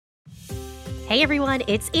Hey everyone,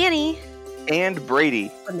 it's Annie and Brady.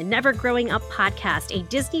 from the Never Growing Up podcast, a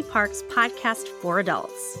Disney Parks podcast for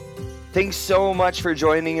adults. Thanks so much for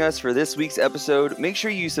joining us for this week's episode. Make sure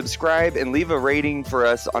you subscribe and leave a rating for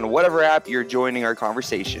us on whatever app you're joining our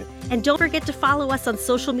conversation. And don't forget to follow us on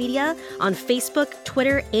social media on Facebook,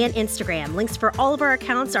 Twitter, and Instagram. Links for all of our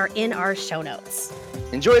accounts are in our show notes.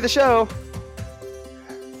 Enjoy the show.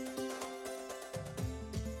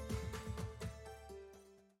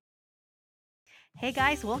 Hey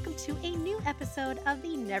guys, welcome to a new episode of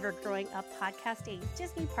the Never Growing Up podcast, a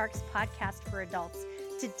Disney Parks podcast for adults.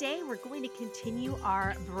 Today, we're going to continue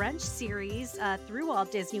our brunch series through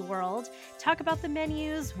Walt Disney World, talk about the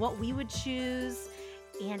menus, what we would choose,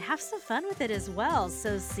 and have some fun with it as well.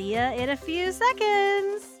 So see ya in a few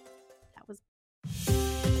seconds. That was...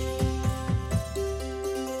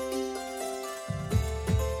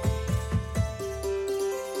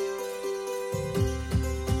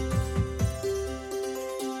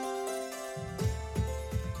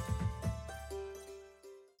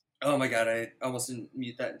 Oh my god, I almost didn't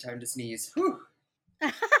mute that in time to sneeze. Whew.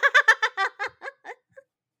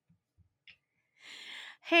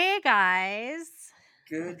 Hey guys.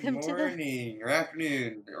 Good Welcome to the- morning, or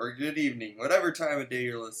afternoon, or good evening, whatever time of day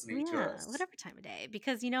you're listening to Yeah, us. whatever time of day.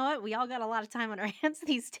 Because you know what? We all got a lot of time on our hands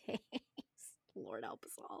these days. Lord help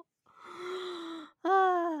us all.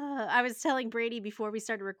 I was telling Brady before we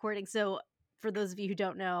started recording. So, for those of you who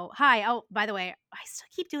don't know, hi. Oh, by the way, I still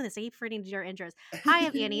keep doing this. I keep forgetting to do our intros. Hi,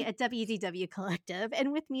 I'm Annie at WDW Collective,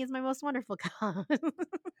 and with me is my most wonderful co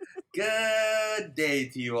Good day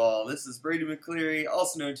to you all. This is Brady McCleary,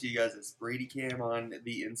 also known to you guys as Brady Cam on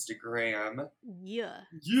the Instagram. Yeah.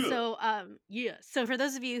 Yeah. So for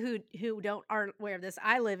those of you who aren't aware of this,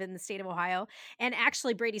 I live in the state of Ohio, and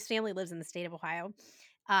actually Brady's family lives in the state of Ohio.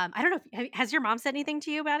 I don't know if has your mom said anything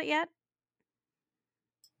to you about it yet?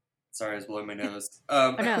 Sorry, I was blowing my nose.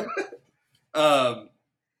 Oh, no.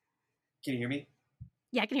 Can you hear me?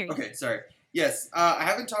 Yeah, I can hear you. Okay, sorry. Yes, I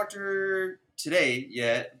haven't talked to her today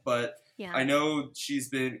yet, but Yeah. I know she's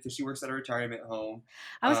been, because she works at a retirement home.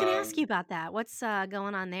 I was going to ask you about that. What's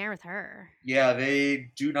going on there with her? Yeah,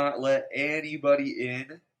 they do not let anybody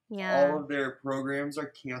in. Yeah. All of their programs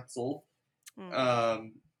are canceled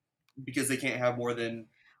Mm. because they can't have more than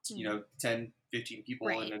 10, 15 people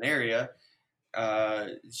Right. in an area.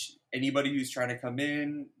 Anybody who's trying to come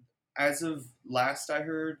in, as of last I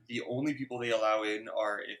heard, the only people they allow in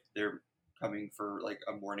are if they're coming for like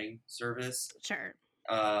a morning service. Sure.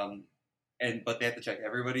 But they have to check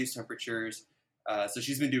everybody's temperatures. So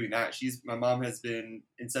she's been doing that. My mom has been,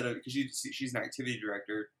 instead of, because she's an activity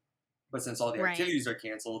director, but since all the Right. activities are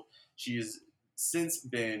canceled, she's since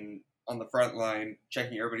been on the front line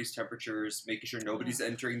checking everybody's temperatures, making sure nobody's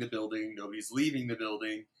entering the building, nobody's leaving the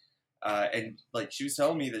building. And like she was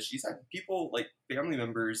telling me that she's had people, like family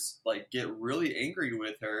members, like get really angry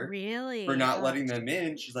with her Really? for not letting them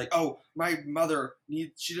in. She's like, "Oh, my mother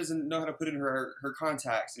she doesn't know how to put in her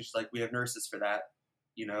contacts," and she's like, "We have nurses for that,"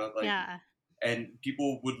 like. Yeah. And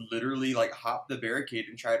people would literally like hop the barricade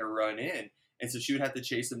and try to run in, and so she would have to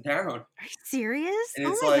chase them down. Are you serious? And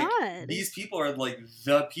Oh it's my like God. these people are like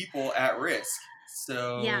the people at risk.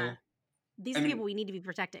 So Yeah. These are people we need to be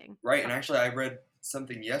protecting. Right, and actually I read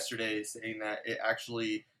something yesterday saying that it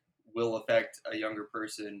actually will affect a younger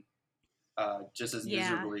person just as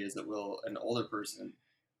miserably as it will an older person.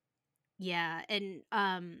 Yeah, and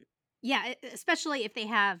especially if they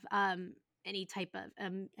have any type of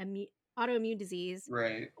autoimmune disease,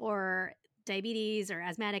 Right. or diabetes or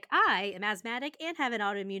asthmatic. I am asthmatic and have an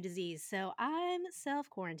autoimmune disease, so I'm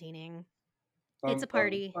self-quarantining. It's a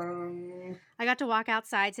party. I got to walk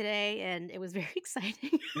outside today, and it was very exciting.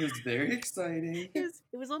 It was very exciting. It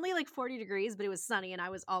was only like 40 degrees, but it was sunny, and I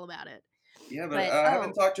was all about it. Yeah, but I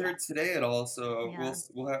haven't talked to her today at all, so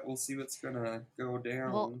we'll see what's gonna go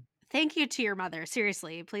down. Well, thank you to your mother.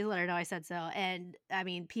 Seriously, please let her know I said so. And I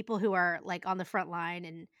mean, people who are like on the front line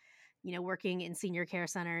and working in senior care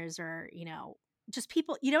centers, or just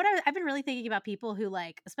people. You know what? I've been really thinking about people who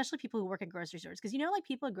like, especially people who work at grocery stores, because like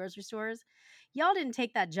people at grocery stores, y'all didn't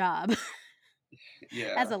take that job.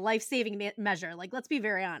 Yeah. As a life-saving measure. Like, let's be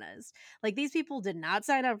very honest. Like, these people did not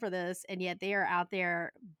sign up for this, and yet they are out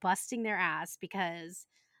there busting their ass because,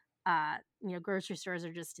 grocery stores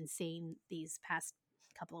are just insane these past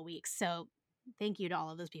couple of weeks. So thank you to all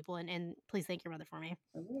of those people, and please thank your mother for me.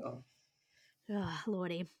 I will. Oh,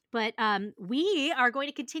 Lordy. But we are going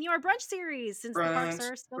to continue our brunch series since the parks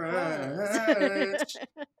are still closed.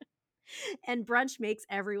 And brunch makes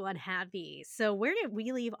everyone happy. So where did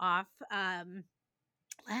we leave off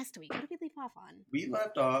Last week, what did we leave off on? We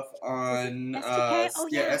left off Was it on STK? Oh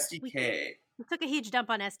yeah, SDK. we took a huge dump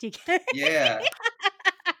on STK. Yeah,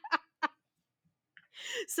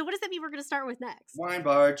 So what does that mean we're going to start with next? Wine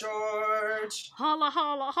Bar George. Holla,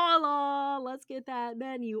 holla, holla. Let's get that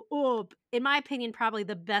menu up. In my opinion, probably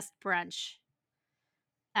the best brunch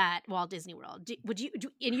at Walt Disney World. And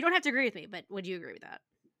you don't have to agree with me, but would you agree with that?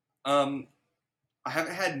 I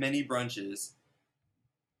haven't had many brunches,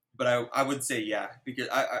 but I would say yeah, because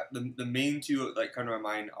the main two that come to my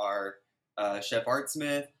mind are Chef Art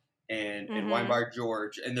Smith and Wine Bar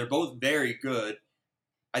George, and they're both very good.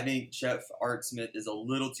 I think Chef Art Smith is a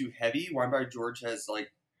little too heavy. Wine Bar George has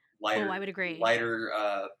like lighter, I would agree. lighter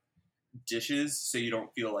dishes, so you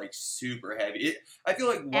don't feel like super heavy. I feel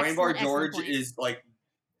like Wine Bar George is like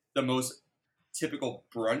the most typical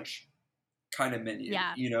brunch kind of menu.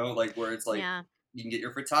 Yeah. You know, like where it's like you can get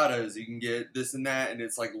your frittatas, you can get this and that, and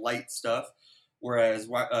it's like light stuff. Whereas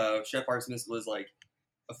Chef Art Smith was like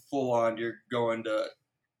a full on, you're going to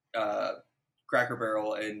Cracker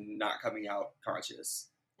Barrel and not coming out conscious.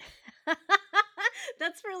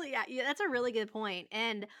 That's really that's a really good point.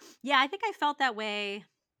 And yeah, I think I felt that way.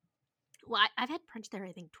 Well, I've had brunch there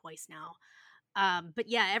I think twice now. But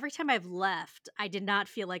yeah, every time I've left, I did not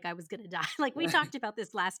feel like I was gonna die. Like we talked about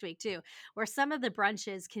this last week too, where some of the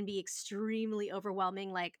brunches can be extremely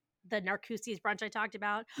overwhelming, like the Narcoossee's brunch I talked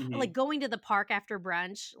about, or like going to the park after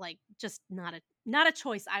brunch, like just not a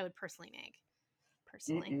choice I would personally make.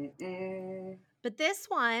 But this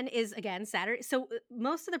one is again Saturday. So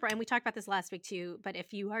most of the brunch, we talked about this last week too, but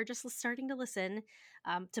if you are just starting to listen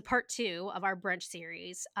to part 2 of our brunch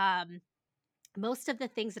series, most of the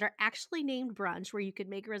things that are actually named brunch, where you could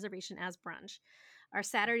make a reservation as brunch, are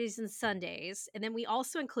Saturdays and Sundays. And then we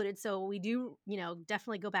also included, so we do,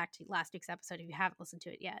 definitely go back to last week's episode if you haven't listened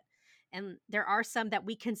to it yet. And there are some that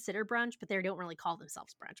we consider brunch, but they don't really call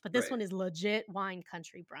themselves brunch. But this one is legit wine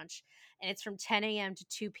country brunch. And it's from 10 a.m. to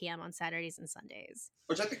 2 p.m. on Saturdays and Sundays.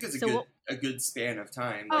 Which I think is a good span of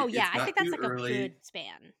time. Like, I think that's like early, a good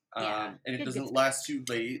span. And it doesn't last too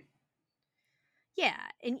late. Yeah,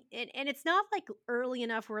 and it's not like early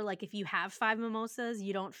enough where like if you have 5 mimosas,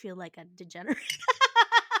 you don't feel like a degenerate.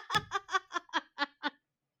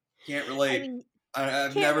 Can't relate. I mean,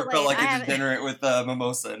 I've never felt like a degenerate with a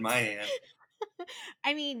mimosa in my hand.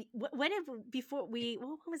 I mean, what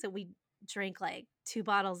was it? We drank like 2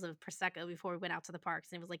 bottles of Prosecco before we went out to the parks,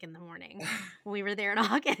 and it was like in the morning when we were there in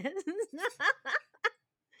August.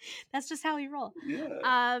 That's just how we roll.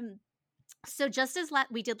 Yeah. So just as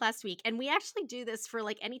we did last week, and we actually do this for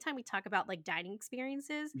like anytime we talk about like dining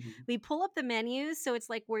experiences, we pull up the menus. So it's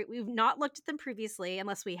like we've not looked at them previously,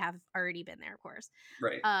 unless we have already been there, of course.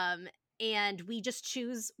 Right. And we just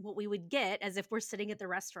choose what we would get as if we're sitting at the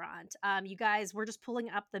restaurant. You guys, we're just pulling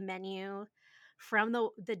up the menu from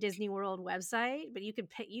the Disney World website, but you can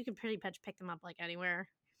pretty much pick them up like anywhere.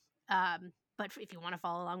 But if you want to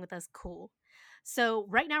follow along with us, cool. So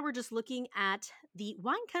right now we're just looking at the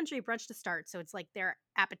Wine Country brunch to start. So it's like their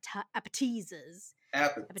appetizers.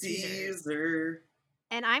 Appetizer.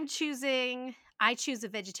 And I choose a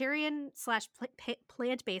vegetarian /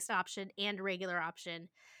 plant-based option and a regular option.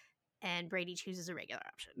 And Brady chooses a regular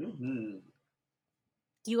option. Mm-hmm.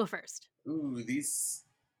 You go first. Ooh, these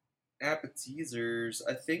appetizers.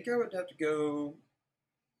 I think I would have to go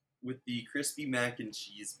with the crispy mac and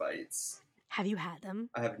cheese bites. Have you had them?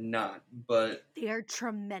 I have not, but they are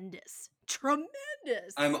tremendous.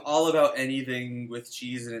 Tremendous. I'm all about anything with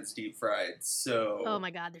cheese and it's deep fried. So oh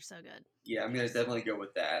my god, they're so good. Yeah, I'm gonna definitely go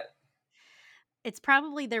with that. It's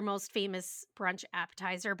probably their most famous brunch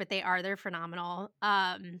appetizer, but they're phenomenal.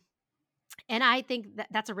 And I think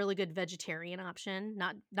that's a really good vegetarian option,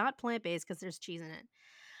 not plant-based because there's cheese in it.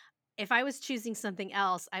 If I was choosing something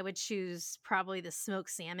else, I would choose probably the smoked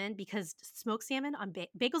salmon, because smoked salmon on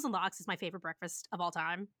Bagels and Lox is my favorite breakfast of all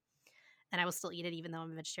time. And I will still eat it even though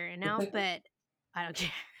I'm a vegetarian now, but I don't care.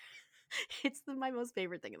 It's my most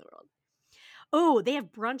favorite thing in the world. Oh, they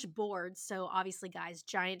have brunch boards. So obviously, guys,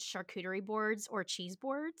 giant charcuterie boards or cheese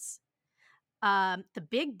boards. The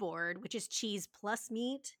big board, which is cheese plus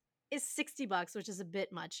meat, is $60, which is a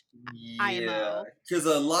bit much. Yeah, because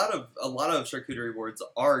a lot of charcuterie boards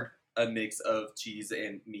are a mix of cheese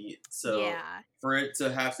and meat. So for it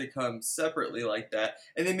to have to come separately like that,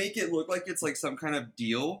 and they make it look like it's like some kind of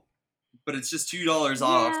deal, but it's just $2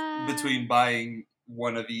 off between buying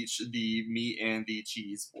one of each, the meat and the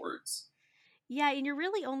cheese boards. Yeah, and you're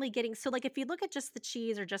really only getting, so like if you look at just the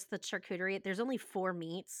cheese or just the charcuterie, there's only 4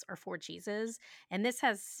 meats or 4 cheeses, and this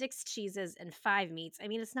has 6 cheeses and 5 meats. I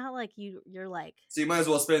mean, it's not like you're like, so you might as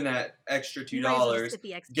well spend that extra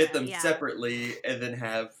 $2, get them separately, and then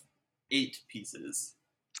have 8 pieces.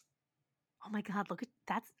 Oh my God, look at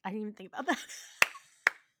I didn't even think about that.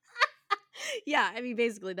 Yeah, I mean,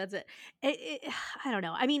 basically, that's it. I don't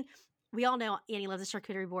know. I mean, we all know Annie loves a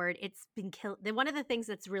charcuterie board. It's been killed. One of the things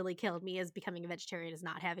that's really killed me is becoming a vegetarian is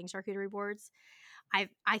not having charcuterie boards. I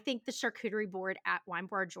think the charcuterie board at Wine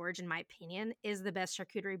Bar George, in my opinion, is the best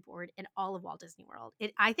charcuterie board in all of Walt Disney World.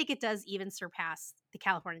 I think it does even surpass the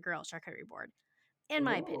California Grill charcuterie board, in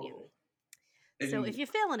my opinion. Oh. So if And you're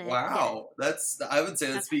feeling it, get it. wow, I would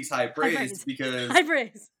say that speaks high High praise praise. because High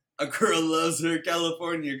praise. a girl loves her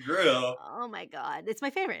California Grill. Oh my God. It's my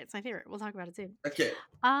favorite. It's my favorite. We'll talk about it soon. Okay.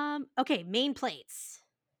 Okay, main plates.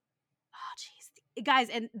 Oh jeez. Guys,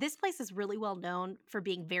 and this place is really well known for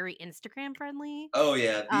being very Instagram friendly. Oh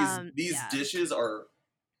yeah, these Yeah. dishes are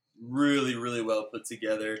really really well put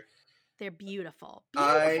together. They're beautiful.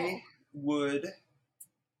 I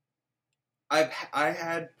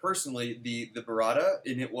had personally the burrata,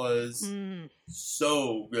 and it was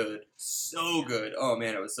so good, so good. Oh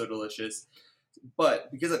man, it was so delicious.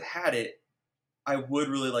 But because I've had it, I would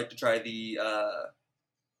really like to try the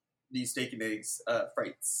steak and eggs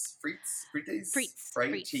frites.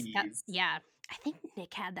 Yeah. I think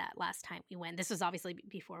Nick had that last time we went. This was obviously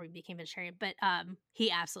before we became vegetarian, but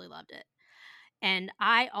he absolutely loved it. And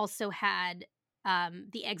I also had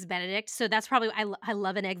the eggs Benedict. So that's probably I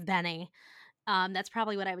love an eggs Benny. That's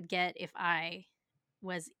probably what I would get if I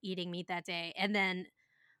was eating meat that day. And then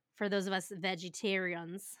for those of us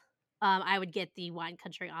vegetarians, I would get the wine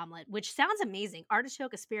country omelet, which sounds amazing.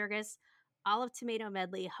 Artichoke, asparagus, olive tomato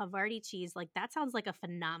medley, Havarti cheese. Like that sounds like a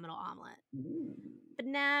phenomenal omelet. Ooh.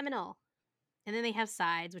 Phenomenal. And then they have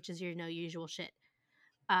sides, which is your usual shit.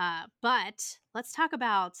 But let's talk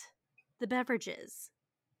about the beverages.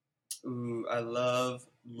 Ooh, I love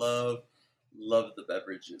the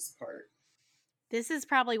beverages part. This is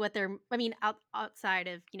probably what they're, I mean, outside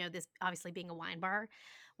of, this obviously being a wine bar,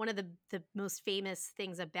 one of the most famous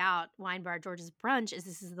things about Wine Bar George's Brunch is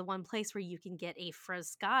this is the one place where you can get a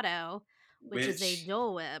Froscato, which is a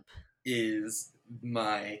Dole Whip. Is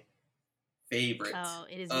my favorite. Oh,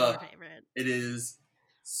 it is your favorite. It is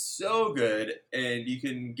so good, and you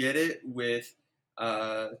can get it with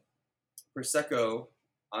Prosecco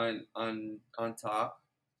on top.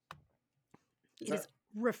 It is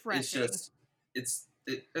refreshing.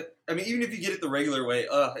 I mean, even if you get it the regular way,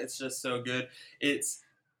 it's just so good. It's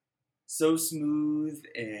so smooth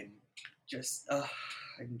and just,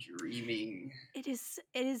 I'm dreaming. It is,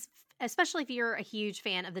 especially if you're a huge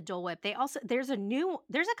fan of the Dole Whip. There's a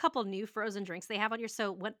couple new frozen drinks they have on here.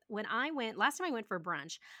 So when I went, last time I went for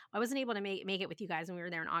brunch, I wasn't able to make it with you guys when we were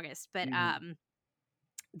there in August, but,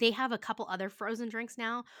 they have a couple other frozen drinks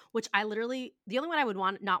now, which the only one I would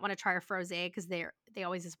not want to try are frosé because they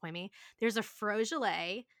always disappoint me. There's a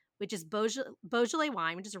Frosgelé, which is Beaujolais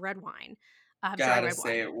wine, which is a red wine. Gotta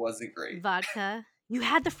say, it wasn't great. Vodka. You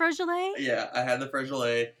had the Frosgelé? Yeah, I had the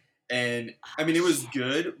Frosgelé, and I mean, it was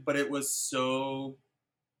good, but it was so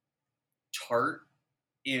tart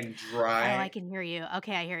and dry. Oh, I can hear you.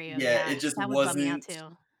 Okay, I hear you. Yeah, it just wasn't. Bum me out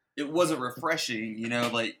too. It wasn't refreshing,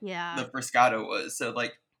 like yeah. the Froscato was. So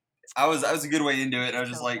like, I was a good way into it. And I was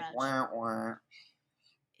just like, wah, wah.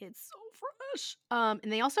 It's so fresh.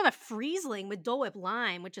 And they also have a Friesling with Dole Whip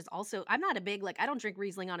lime, which is also, I'm not a big, I don't drink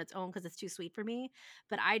Riesling on its own because it's too sweet for me,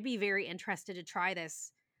 but I'd be very interested to try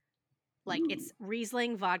this. Like, it's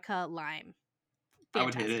Riesling, vodka, lime.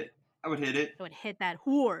 Fantastic. I would hit it. I would hit that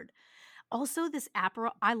horde. Also, this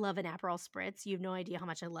Aperol, I love an Aperol Spritz. You have no idea how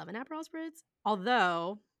much I love an Aperol Spritz.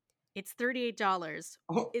 Although, it's $38.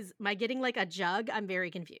 Oh. Am I getting like a jug? I'm very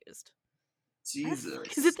confused.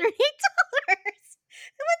 Jesus. Is it $38? What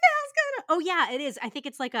the hell's going on? Oh, yeah, it is. I think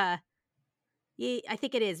it's like I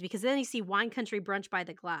think it is because then you see Wine Country Brunch by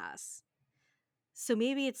the glass. So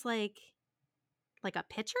maybe it's like a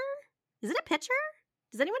pitcher? Is it a pitcher?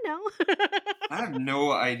 Does anyone know? I have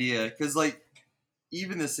no idea because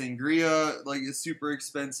even the sangria is super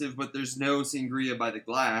expensive, but there's no sangria by the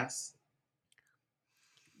glass.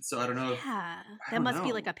 So I don't know. Yeah, that must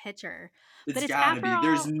be like a pitcher. It's gotta be.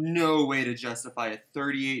 There's no way to justify a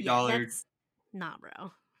 $38. Yeah, that's not,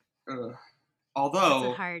 bro. Although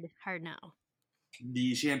it's a hard no.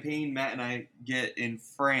 The champagne Matt and I get in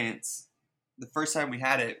France, the first time we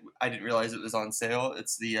had it, I didn't realize it was on sale.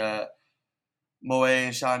 It's the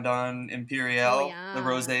Moet Chandon Imperial, the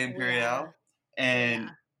Rosé Imperial, and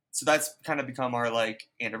so that's kind of become our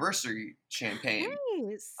anniversary champagne.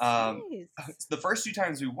 Nice. The first few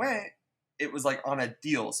times we went, it was on a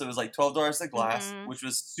deal, so it was $12 a glass, which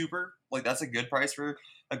was super. That's a good price for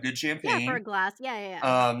a good champagne. Yeah, for a glass.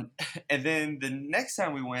 Yeah. And then the next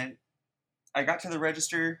time we went, I got to the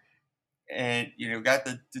register, and got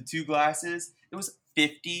the 2 glasses. It was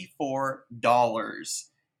 $54.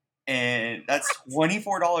 And that's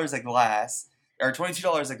 $24 a glass, or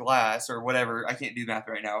 $22 a glass, or whatever. I can't do math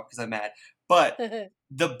right now because I'm mad. But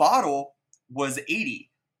the bottle was $80.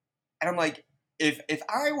 And I'm like, if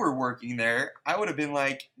I were working there, I would have been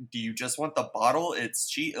like, do you just want the bottle? It's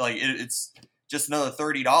cheap. Like, it's just another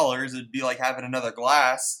 $30. It'd be like having another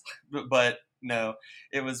glass. But no,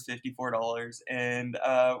 it was $54. And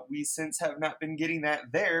we since have not been getting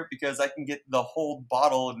that there because I can get the whole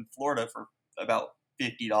bottle in Florida for about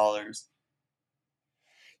 $50.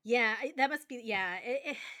 Yeah, that must be. Yeah,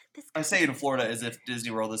 this. I say in Florida as if Disney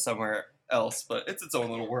World is somewhere else, but it's its own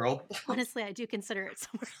little world. Honestly, I do consider it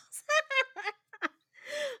somewhere else.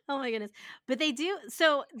 Oh my goodness. But they do.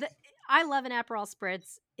 So I love an Aperol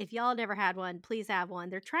Spritz. If y'all never had one, please have one.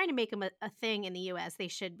 They're trying to make them a thing in the US. They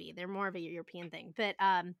should be. They're more of a European thing. But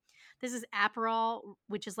this is Aperol,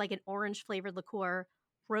 which is like an orange flavored liqueur,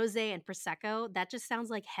 rosé, and prosecco. That just sounds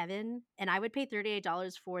like heaven. And I would pay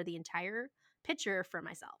 $38 for the entire pitcher for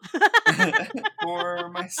myself. For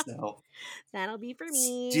myself. That'll be for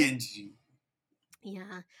me. Stingy.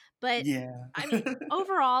 Yeah. But Yeah. I mean,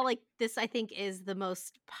 overall, like this, I think is the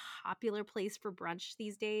most popular place for brunch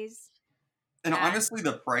these days. And at honestly,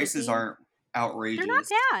 the prices Disney. aren't outrageous. They're not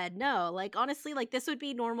bad. No, like honestly, like this would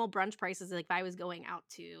be normal brunch prices. Like if I was going out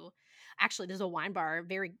to, actually, there's a wine bar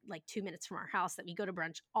very like 2 minutes from our house that we go to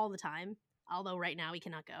brunch all the time. Although right now we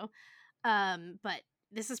cannot go. But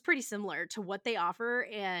this is pretty similar to what they offer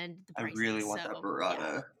and the I prices. really want So, that burrata.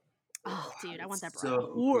 yeah. Oh, dude, I want that burrata.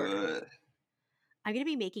 So Or- good. I'm gonna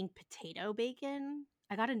be making potato bacon.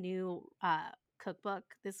 I got a new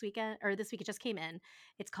cookbook this weekend, or this week it just came in.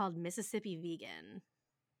 It's called Mississippi Vegan,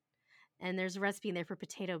 and there's a recipe in there for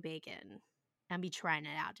potato bacon. I'll be trying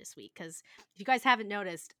it out this week because if you guys haven't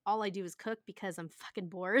noticed, all I do is cook because I'm fucking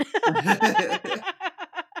bored.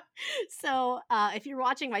 So if you're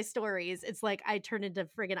watching my stories, it's like I turn into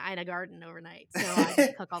friggin' Ina Garten overnight. So I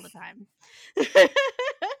just cook all the time.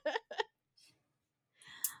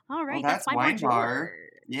 All right, that's my Wine Bar. George.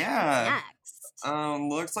 Yeah. Next.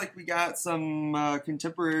 Looks like we got some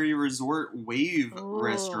contemporary resort wave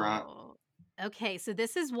restaurant. Ooh. Okay, so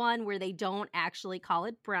this is one where they don't actually call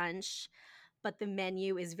it brunch, but the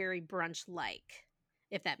menu is very brunch-like,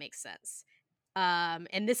 if that makes sense.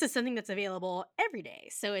 And this is something that's available every day.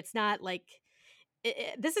 So it's not like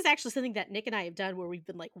this is actually something that Nick and I have done where we've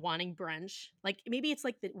been like wanting brunch. Like maybe it's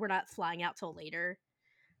like we're not flying out till later,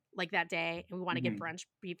 like that day, and we want to get brunch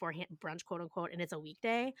beforehand, brunch quote unquote, and it's a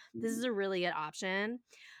weekday. This is a really good option.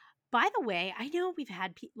 By the way, I know we've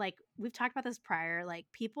had like we've talked about this prior. Like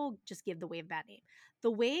people just give the Wave a bad name.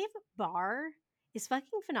 The Wave bar is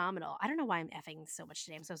fucking phenomenal. I don't know why I'm effing so much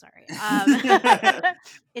today. I'm so sorry.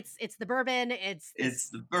 It's the bourbon. It's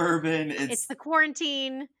the bourbon. It's the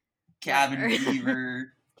quarantine. Cabin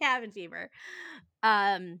fever. Cabin fever.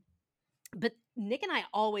 But Nick and I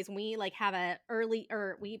always, when we like have a early,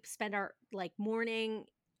 or we spend our like morning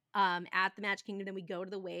at the Magic Kingdom, then we go to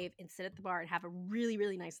the Wave and sit at the bar and have a really,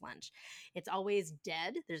 really nice lunch. It's always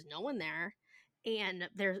dead. There's no one there. And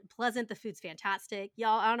they're pleasant. The food's fantastic.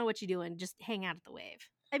 Y'all, I don't know what you're doing. Just hang out at the Wave.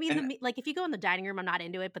 I mean, like if you go in the dining room, I'm not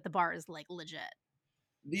into it, but the bar is like legit.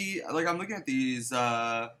 I'm looking at these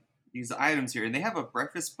items here, and they have a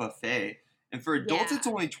breakfast buffet. And for adults, it's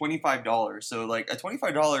only $25. So like a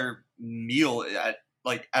 $25 meal at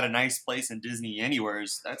a nice place in Disney anywhere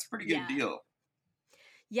that's a pretty good deal.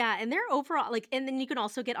 Yeah, and they're overall like, and then you can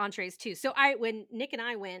also get entrees too. So when Nick and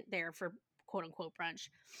I went there for quote unquote brunch,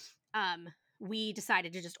 we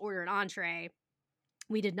decided to just order an entree.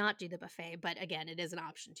 We did not do the buffet, but again, it is an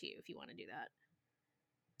option to you if you want to do that.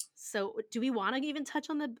 So do we want to even touch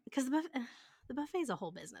on because the buffet is a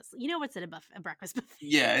whole business. You know what's in a breakfast buffet?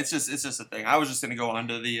 Yeah, it's just a thing. I was just gonna go on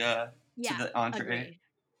to the to the entree.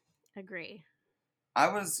 Agree. I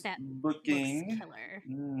was that looking. Killer.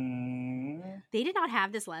 They did not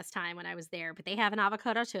have this last time when I was there, but they have an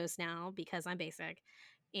avocado toast now because I'm basic,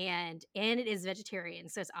 and it is vegetarian.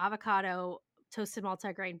 So it's avocado, toasted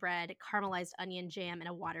multigrain bread, caramelized onion jam, and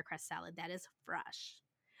a watercress salad. That is fresh.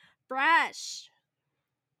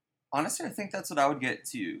 Honestly, I think that's what I would get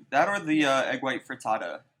too. That or the egg white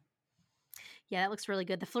frittata. Yeah, that looks really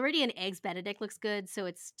good. The Floridian Eggs Benedict looks good. So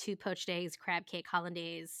it's 2 poached eggs, crab cake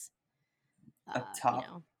hollandaise.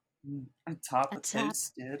 Atop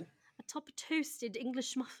toasted. Atop a toasted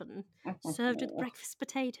English muffin served with breakfast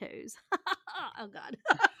potatoes. Oh God.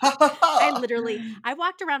 I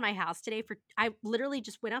walked around my house today I literally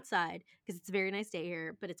just went outside because it's a very nice day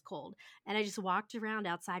here, but it's cold. And I just walked around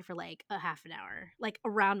outside for like a half an hour, like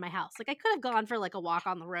around my house. Like I could have gone for like a walk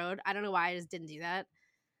on the road. I don't know why I just didn't do that,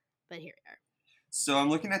 but here we are. So I'm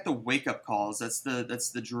looking at the wake up calls. That's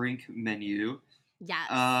the drink menu. Yes.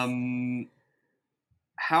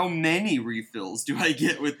 How many refills do I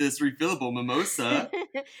get with this refillable mimosa?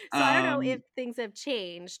 So I don't know if things have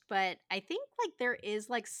changed, but I think like there is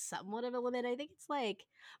like somewhat of a limit. I think it's like,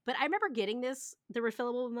 but I remember getting the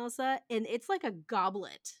refillable mimosa, and it's like a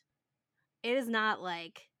goblet. It is not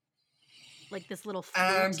like this little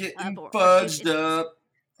I'm flute getting or fudged up.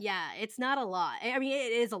 Yeah, it's not a lot. I mean,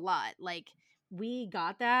 it is a lot. Like we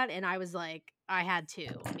got that, and I was like, I had two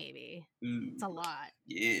maybe. It's a Ooh, lot.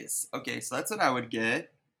 yes. Okay, so that's what I would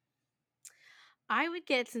get. I would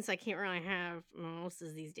get, since I can't really have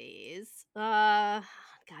mimosas these days. God,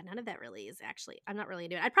 none of that really is actually. I'm not really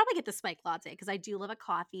into it. I'd probably get the spiked latte because I do love a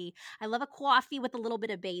coffee. I love a coffee with a little bit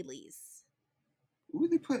of Bailey's. Ooh,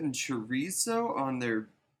 they putting chorizo on their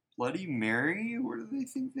Bloody Mary? What do they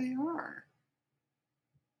think they are?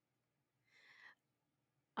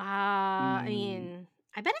 I Mm, mean,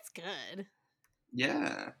 I bet it's good.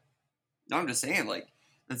 yeah. No, I'm just saying, like,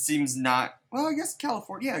 that seems not. Well, I guess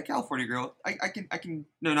California. Yeah, California girl. I can.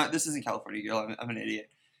 No, not this isn't California girl. I'm an idiot.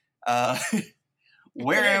 Uh,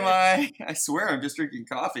 where am I? I swear I'm just drinking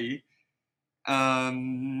coffee.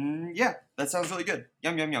 Yeah, that sounds really good.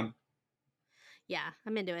 Yum yum yum. Yeah,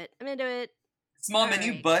 I'm into it. I'm into it. Small All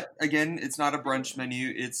menu, right. but again, it's not a brunch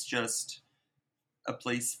menu. It's just a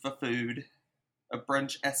place for food, a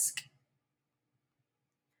brunch esque.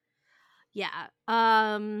 Yeah.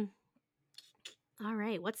 All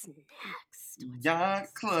right. What's next?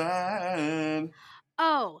 Yacht club.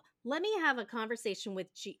 Oh, let me have a conversation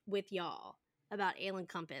with y'all about Ale and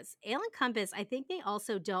Compass. Ale and Compass, I think they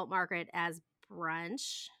also don't market it as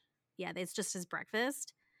brunch. Yeah, it's just as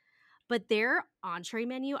breakfast. But their entree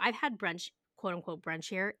menu, I've had brunch, quote unquote brunch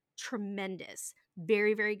here, tremendous.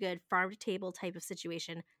 Very, very good. Farm to table type of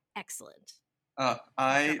situation. Excellent. I'll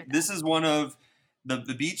start with This that. is one of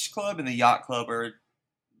the beach club and the yacht club are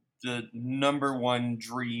the number one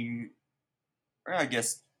dream. Or I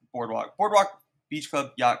guess boardwalk, beach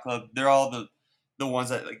club, yacht club. They're all the ones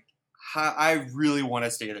that like. I really want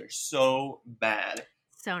to stay there so bad,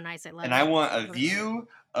 So nice. I love and it. I want a view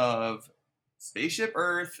of Spaceship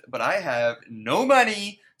Earth, but I have no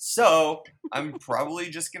money, so I'm probably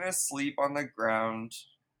just gonna sleep on the ground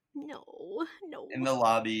No, no. in the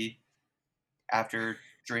lobby after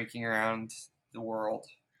drinking around the world.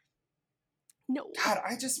 No. God,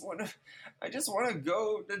 I just want to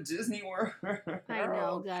go to Disney World. I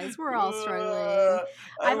know, guys. We're all struggling. I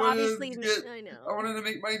I'm wanted obviously, to get. I I know. wanted to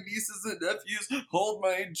make my nieces and nephews hold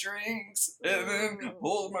my drinks and then Oh.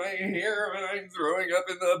 hold my hair when I'm throwing up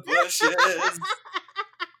in the bushes.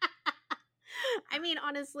 I mean,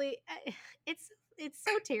 honestly, it's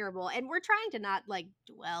so terrible, and we're trying to not like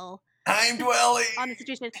dwell I'm dwelling. on the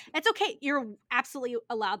situation. It's okay. You're absolutely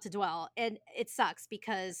allowed to dwell, and it sucks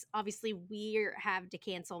because obviously we have to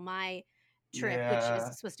cancel my trip, which is Yeah.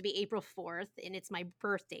 supposed to be April 4th, and it's my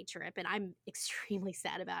birthday trip, and I'm extremely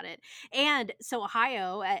sad about it. And so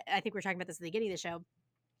Ohio, I think we were talking about this at the beginning of the show.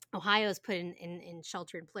 Ohio's put in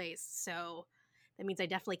shelter in place, so that means I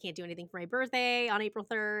definitely can't do anything for my birthday on April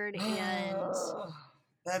 3rd, and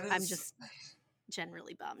That I'm is. just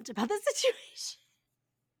generally bummed about the situation.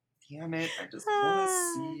 Damn it! I just want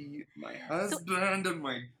to see my husband and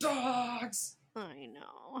my dogs. I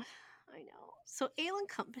know. So Ale and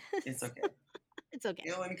Compass. It's okay. It's okay.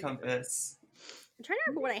 Ale and Compass. I'm trying to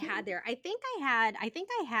remember what I had there. I think I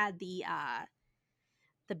had the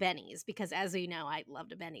bennies, because as we know, I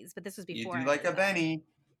loved a bennies, but this was You before do I like was a Benny.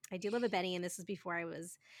 I do love a Benny, and this is before I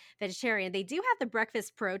was vegetarian. They do have the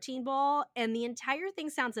breakfast protein bowl, and the entire thing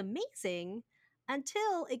sounds amazing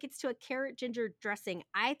until it gets to a carrot ginger dressing.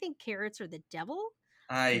 I think carrots are the devil,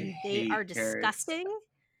 I and they are hate carrots. disgusting.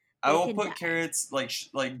 I They will can put die. carrots like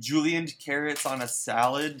julienned carrots on a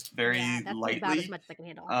salad very Yeah, that's about as lightly. much as I can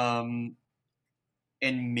handle.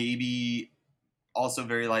 And maybe also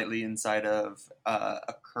very lightly inside of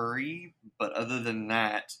a curry. But other than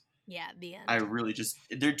that, Yeah, the I end. really just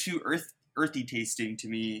they're too earthy tasting to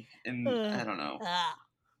me, and I don't know.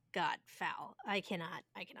 God, foul. I cannot.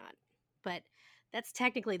 But that's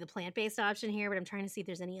technically the plant-based option here, but I'm trying to see if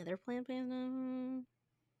there's any other plant-based.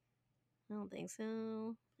 I don't think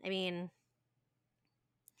so. I mean,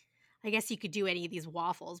 I guess you could do any of these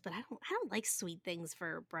waffles, but I don't like sweet things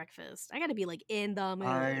for breakfast. I got to be like in the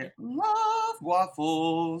I mood. love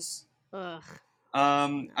waffles. Ugh.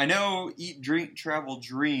 I know Eat, Drink, Travel,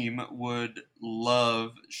 Dream would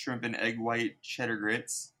love shrimp and egg white cheddar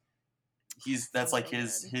grits. That's Sounds like real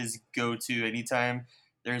his go to anytime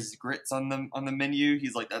there's grits on the menu.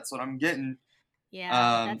 He's like, that's what I'm getting.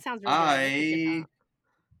 Yeah, that sounds real good. I could get that.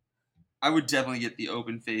 I would definitely get the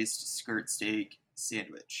open faced skirt steak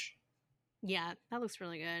sandwich. Yeah, that looks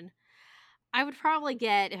really good. I would probably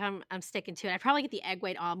get, if I'm sticking to it, I'd probably get the egg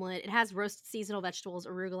white omelet. It has roasted seasonal vegetables,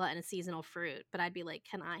 arugula, and a seasonal fruit. But I'd be like,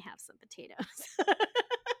 can I have some potatoes?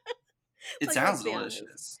 It Like, sounds let's be honest.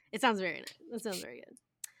 delicious. It sounds very nice. It sounds very good.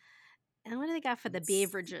 And what do they got for the It's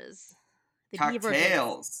beverages? The beverages.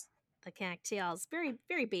 cocktails. The cocktails. Very,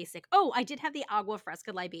 very basic. Oh, I did have the agua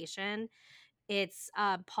fresca libation. It's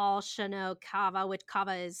Paul Chano Cava, which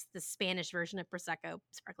Cava is the Spanish version of Prosecco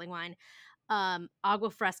sparkling wine.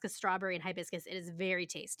 Agua fresca, strawberry, and hibiscus. It is very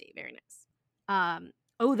tasty. Very nice.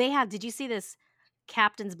 Oh, they have, did you see this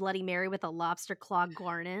Captain's Bloody Mary with a lobster claw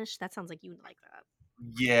garnish? That sounds like you would like that.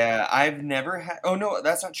 Yeah, I've never had. Oh no,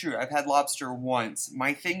 that's not true. I've had lobster once.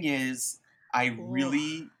 My thing is, I Ooh.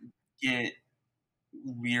 really get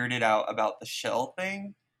weirded out about the shell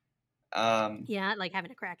thing. Yeah, like having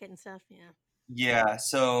to crack it and stuff. Yeah. Yeah,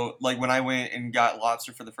 so like when I went and got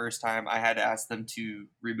lobster for the first time, I had to ask them to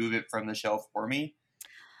remove it from the shell for me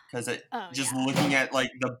because it Oh, just yeah. looking at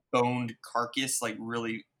like the boned carcass like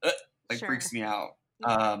really like Sure. freaks me out.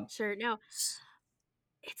 Yeah, sure. No,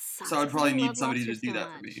 it So sucks I'd because probably I need love somebody lobster to do so that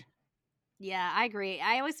for much. me. Yeah, I agree.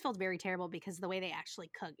 I always felt very terrible because the way they actually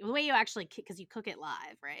cook, the way you actually, because you cook it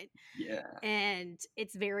live, right? Yeah. And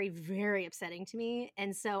it's very, very upsetting to me.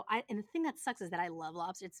 And so and the thing that sucks is that I love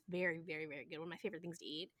lobster. It's very, very, very good. One of my favorite things to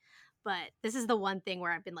eat. But this is the one thing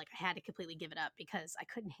where I've been like, I had to completely give it up because I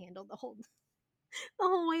couldn't handle the whole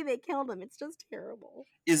way they killed them. It's just terrible.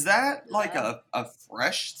 Is that like Ugh. a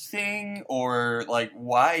fresh thing or like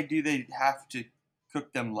why do they have to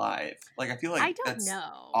cook them live? Like I feel I like don't that's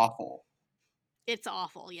know. awful. It's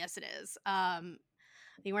awful. Yes, it is. I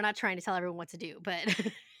mean, we're not trying to tell everyone what to do, but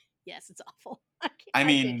yes, it's awful. I I can't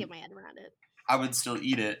mean, get my head around it. I would still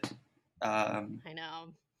eat it. I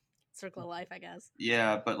know. Circle of life, I guess.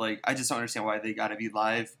 Yeah, but like I just don't understand why they got to be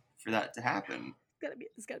live for that to happen.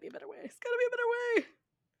 There's gotta be a better way. It's gotta be a better way.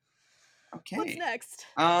 Okay. What's next?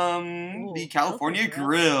 The California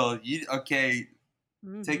Grill.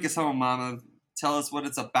 Take us home, Mama. Tell us what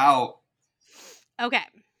it's about. Okay.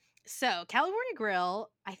 So, California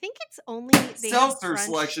Grill, I think it's only Self-serve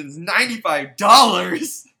selections,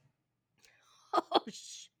 $95.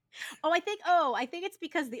 I think it's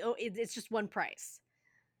because it's just one price.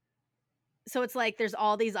 So it's like there's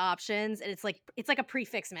all these options, and it's like a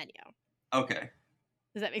prefix menu. Okay.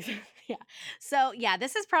 Does that make sense? Yeah. So yeah,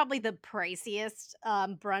 this is probably the priciest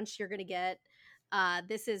brunch you're gonna get.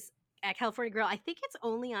 This is at California Grill. I think it's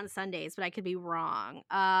only on Sundays, but I could be wrong.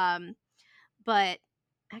 But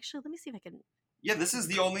actually, let me see if I can. Yeah, this is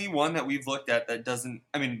the only one that we've looked at that doesn't.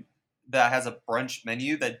 I mean, that has a brunch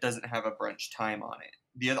menu that doesn't have a brunch time on it.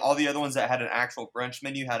 All the other ones that had an actual brunch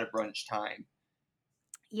menu had a brunch time.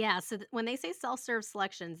 Yeah. So when they say self-serve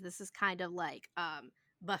selections, this is kind of like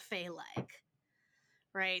buffet-like.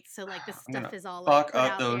 Right, so like the stuff is all like fuck put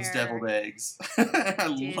up out those there. deviled eggs. I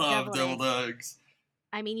love deviled eggs.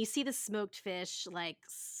 I mean, you see the smoked fish, like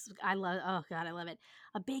I love. Oh god, I love it.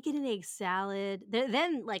 A bacon and egg salad.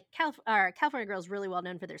 Then like California Grill is really well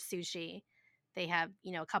known for their sushi. They have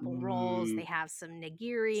a couple rolls. They have some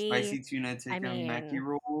nigiri, spicy tuna tikka maki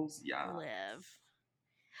rolls. Yeah. Live.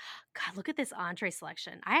 God, look at this entree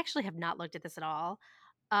selection. I actually have not looked at this at all.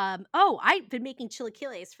 I've been making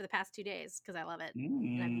chilaquiles for the past 2 days because I love it.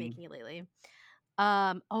 And I've been making it lately.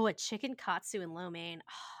 A chicken katsu and lo mein.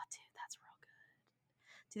 Oh, dude, that's real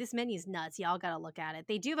good. Dude, this menu's nuts. Y'all gotta look at it.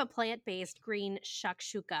 They do have a plant-based green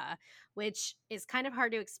shakshuka, which is kind of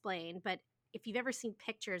hard to explain, but if you've ever seen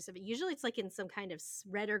pictures of it, usually it's like in some kind of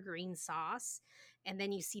red or green sauce, and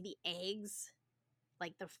then you see the eggs,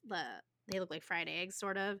 like they look like fried eggs,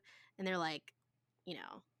 sort of, and they're like,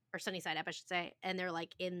 or sunny side up, I should say, and they're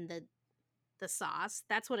like in the sauce.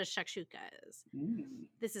 That's what a shakshuka is.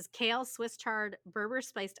 This is kale, Swiss chard, Berber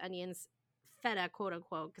spiced onions, feta, quote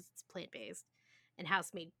unquote, because it's plant based, and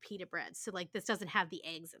house made pita bread. So like this doesn't have the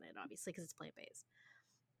eggs in it, obviously, because it's plant based.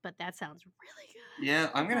 But that sounds really good. Yeah,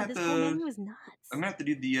 I'm gonna have to. This whole menu is nuts. I'm gonna have to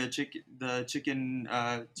do the chicken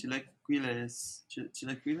chilaquiles.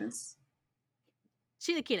 Chilaquiles.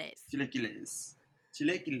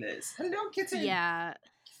 Hello, kitten. Yeah.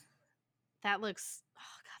 That looks,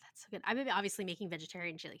 oh god, that's so good. I'm obviously making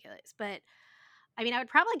vegetarian chilaquiles, but I mean, I would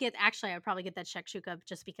probably get that shakshuka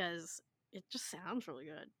just because it just sounds really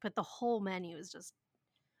good. But the whole menu is just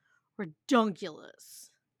redunculous,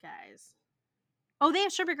 guys. Oh, they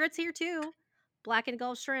have shrimp and grits here too. Black and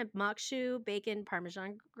Gulf shrimp, makshu, bacon,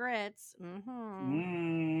 Parmesan grits.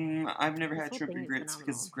 I've never had shrimp and grits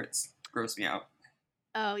because grits gross me out.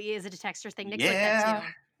 Oh, yeah, is it a texture thing? Nick's like that too.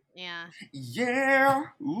 Yeah. Yeah.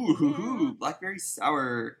 Ooh, blackberry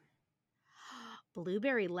sour.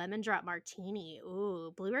 Blueberry lemon drop martini.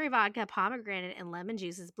 Ooh, blueberry vodka, pomegranate, and lemon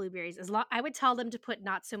juice as blueberries. I would tell them to put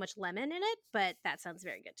not so much lemon in it, but that sounds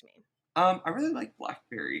very good to me. I really like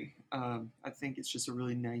blackberry. I think it's just a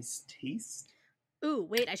really nice taste. Ooh,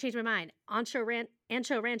 wait, I changed my mind. Ancho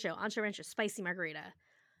Rancho, spicy margarita.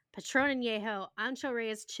 Patron Añejo, Ancho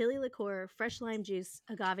Reyes, chili liqueur, fresh lime juice,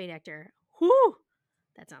 agave nectar. Whoo!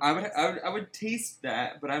 That sounds nice. I would taste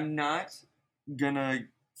that, but I'm not gonna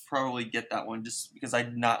probably get that one just because I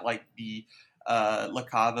not like the La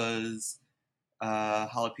Cava's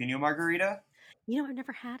jalapeno margarita. You know, I've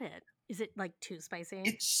never had it. Is it like too spicy?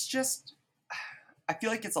 It's just, I feel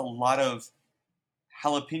like it's a lot of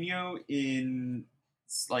jalapeno in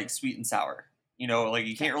like sweet and sour. You know, like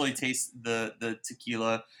you can't really taste the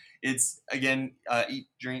tequila. It's again, Eat,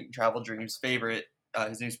 Drink, Travel, Dreams favorite.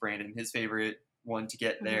 His name's Brandon. His favorite one to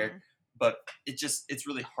get there, but it's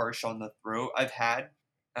really harsh on the throat. I've had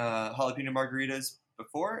jalapeno margaritas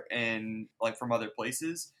before, and like from other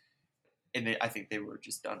places, and I think they were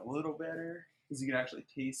just done a little better because you can actually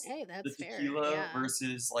taste the tequila fair. Yeah.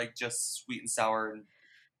 versus like just sweet and sour. And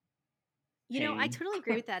you know, I totally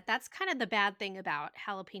agree with that. That's kind of the bad thing about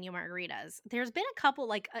jalapeno margaritas. There's been a couple,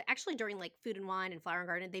 like actually during like Food and Wine and Flower and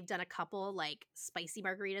Garden, they've done a couple like spicy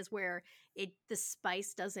margaritas where the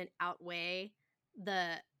spice doesn't outweigh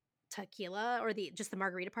the tequila or just the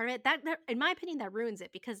margarita part of it. That in my opinion, that ruins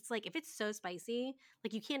it because it's like if it's so spicy,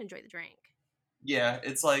 like you can't enjoy the drink. Yeah,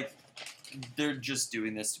 it's like they're just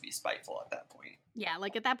doing this to be spiteful at that point. Yeah,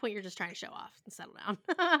 like at that point, you're just trying to show off and settle down.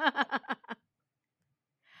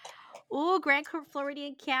 Oh, Grand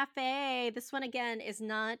Floridian Cafe. This one, again, is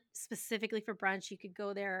not specifically for brunch. You could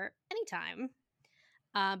go there anytime.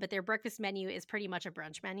 But their breakfast menu is pretty much a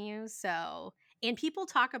brunch menu. So, and people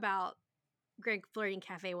talk about Grand Floridian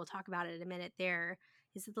Cafe. We'll talk about it in a minute there.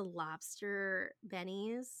 Is it the lobster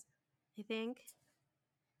bennies, I think?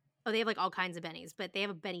 Oh, they have like all kinds of bennies, but they have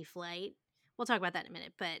a Benny flight. We'll talk about that in a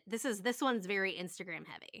minute. But this one's very Instagram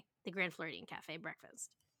heavy. The Grand Floridian Cafe breakfast.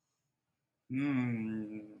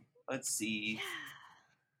 Let's see. Yeah.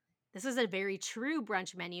 This is a very true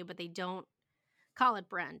brunch menu, but they don't call it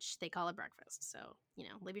brunch. They call it breakfast. So, you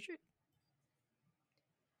know, live your truth.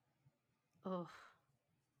 Oh,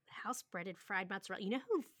 house breaded fried mozzarella. You know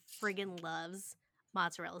who friggin' loves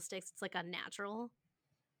mozzarella sticks? It's like unnatural.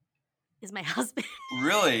 Is my husband.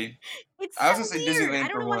 Really? It's I was so gonna say weird. Disneyland I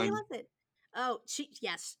don't for know why one. he loves it. Oh,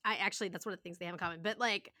 yes. I actually, that's one of the things they have in common. But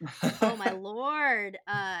like, oh my lord,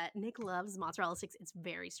 Nick loves mozzarella sticks. It's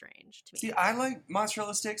very strange to me. See, I like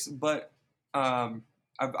mozzarella sticks, but I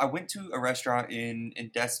went to a restaurant in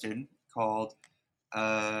Destin called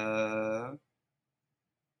oh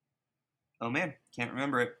man, can't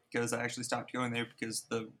remember it because I actually stopped going there because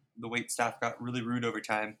the wait staff got really rude over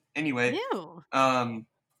time. Anyway, Ew.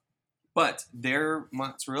 but their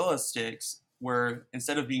mozzarella sticks were,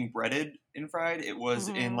 instead of being breaded and fried, it was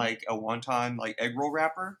in like a wonton like egg roll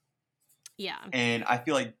wrapper. Yeah. And I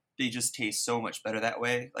feel like they just taste so much better that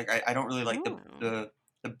way. Like I don't really like the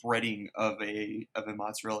breading of a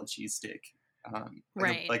mozzarella cheese stick.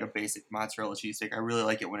 Like a basic mozzarella cheese stick. I really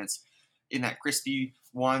like it when it's in that crispy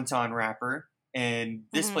wonton wrapper. And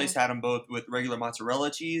this place had them both with regular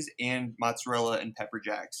mozzarella cheese and mozzarella and pepper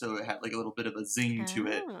jack. So it had like a little bit of a zing to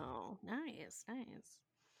it. Oh, nice.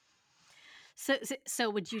 So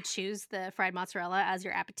would you choose the fried mozzarella as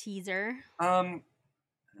your appetizer?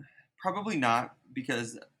 Probably not,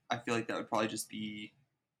 because I feel like that would probably just be,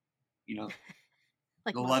 you know,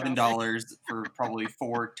 like $11 for probably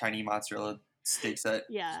 4 tiny mozzarella sticks that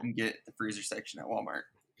you can get at the freezer section at Walmart.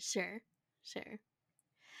 Sure.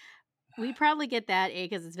 We probably get that, A,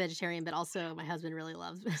 because it's vegetarian, but also my husband really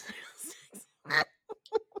loves mozzarella sticks.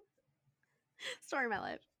 Story of my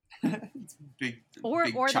life. It's big. Or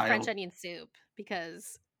big the child. French onion soup,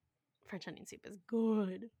 because French onion soup is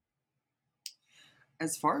good.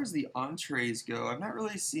 As far as the entrees go, I'm not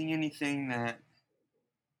really seeing anything that.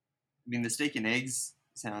 I mean, the steak and eggs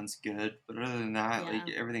sounds good, but other than that, like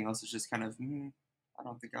everything else is just kind of. I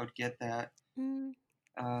don't think I would get that.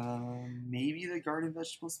 Maybe the garden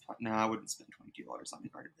vegetables. No, I wouldn't spend $22 on the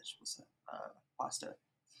garden vegetables pasta.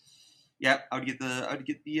 Yeah, I would get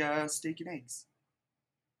the steak and eggs.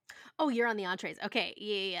 Oh, you're on the entrees. Okay,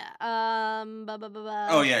 yeah.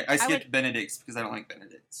 Oh yeah, I skipped Benedict's because I don't like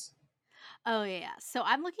Benedict's. Oh yeah. So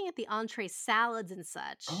I'm looking at the entree salads and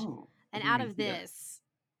such. Oh. And out of this,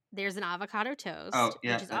 there's an avocado toast. Oh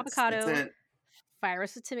yeah, which is avocado, fire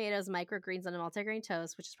roasted tomatoes, microgreens on a multigrain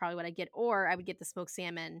toast, which is probably what I get. Or I would get the smoked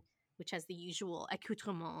salmon, which has the usual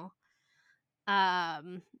accoutrement.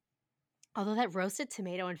 Although that roasted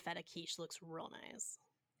tomato and feta quiche looks real nice.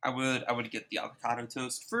 I would get the avocado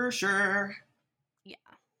toast for sure. Yeah.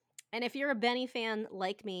 And if you're a Benny fan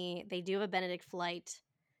like me, they do have a Benedict flight.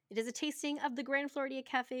 It is a tasting of the Grand Floridia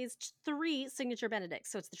Cafe's 3 signature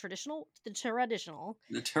Benedicts. So it's the traditional, The which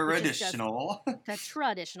is just traditional. the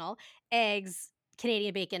traditional eggs,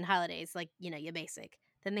 Canadian bacon, holidays, like, your basic.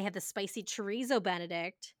 Then they have the spicy chorizo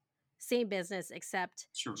Benedict, same business except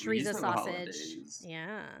chorizo Chorizo sausage. holidays.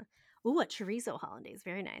 Yeah. Ooh, a chorizo hollandaise,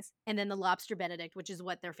 very nice. And then the lobster Benedict, which is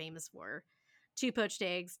what they're famous for. 2 poached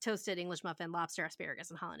eggs, toasted English muffin, lobster, asparagus,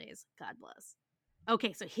 and hollandaise. God bless.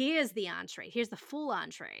 Okay, so here's the entree. Here's the full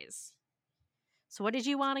entrees. So what did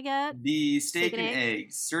you want to get? The steak and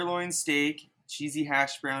eggs. Sirloin steak, cheesy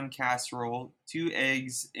hash brown casserole, 2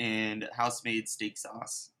 eggs, and house-made steak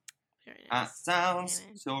sauce. Very That nice. sounds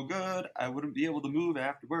Very nice. so good. I wouldn't be able to move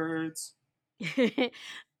afterwards. The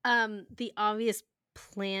obvious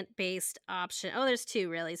plant-based option. Oh, there's 2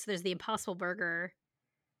 really. So there's the Impossible Burger,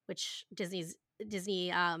 which Disney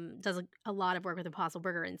does a lot of work with Impossible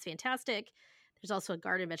Burger, and it's fantastic. There's also a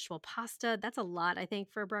garden vegetable pasta. That's a lot, I think,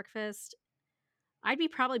 for a breakfast. I'd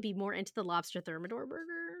probably be more into the lobster thermidor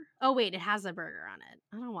burger. Oh wait, it has a burger on it.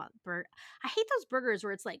 I don't want burger. I hate those burgers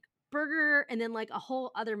where it's like burger and then like a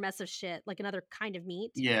whole other mess of shit, like another kind of meat.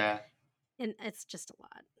 Yeah. And it's just a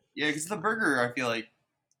lot. Yeah, because the burger, I feel like,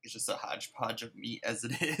 is just a hodgepodge of meat as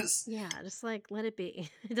it is. Yeah, just like let it be.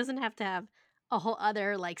 It doesn't have to have a whole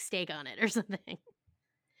other like steak on it or something.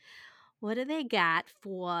 What do they got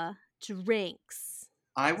for drinks?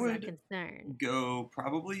 I Is that would concern? go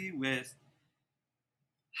probably with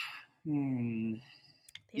They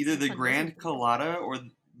have either some the fun Grand desserts. Colada or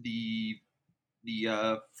the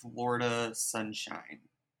Florida Sunshine.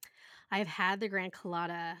 I've had the Grand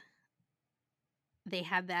Colada. They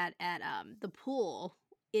have that at the pool.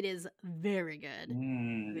 It is very good.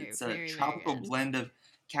 It's a Very, tropical very good. blend of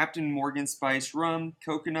Captain Morgan spice rum,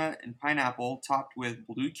 coconut, and pineapple, topped with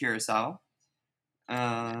blue curacao.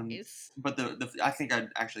 Nice. But I think I'd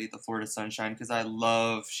actually eat the Florida Sunshine because I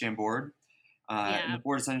love Chambord. And Yeah. the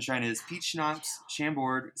Florida Sunshine is peach schnapps,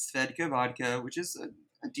 Chambord, Svedka vodka, which is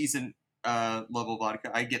a decent level vodka.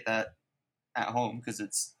 I get that at home because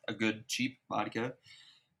it's a good, cheap vodka.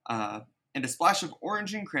 And a splash of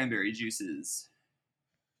orange and cranberry juices.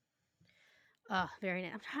 Oh, very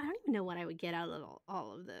nice. I don't even know what I would get out of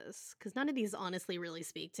all of this because none of these honestly really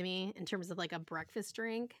speak to me in terms of like a breakfast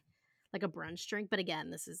drink, like a brunch drink. But again,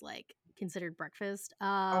 this is like considered breakfast.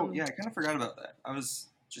 Oh, yeah, I kind of forgot about that. I was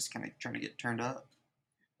just kind of trying to get turned up.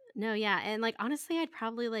 No, yeah, and like honestly, I'd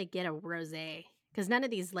probably like get a rosé because none of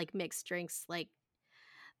these like mixed drinks like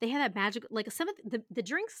they have that magic like some of the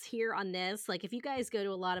drinks here on this like if you guys go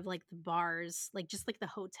to a lot of like the bars like just like the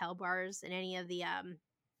hotel bars and any of the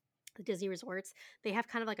Disney resorts, they have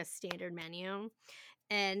kind of like a standard menu.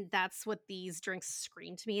 And that's what these drinks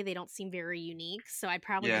scream to me. They don't seem very unique. So I'd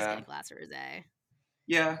probably just get a Yeah. glass of rosé.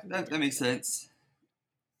 Yeah, that makes sense.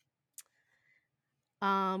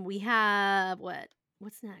 We have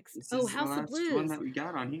what's next? This Oh, is the House of last one Blues. that we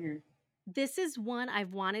got on here. This is one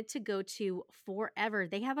I've wanted to go to forever.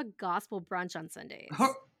 They have a gospel brunch on Sundays.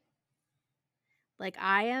 Like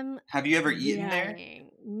I am Have you ever eaten there?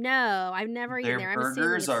 dying. No, I've never eaten there. Their I'm assuming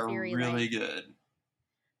burgers it's are very really like good.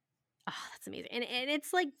 oh, that's amazing. And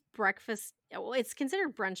it's like breakfast. Well, it's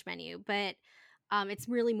considered brunch menu, but it's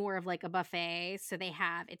really more of like a buffet. So they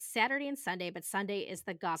have it's Saturday and Sunday, but Sunday is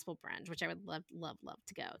the gospel brunch, which I would love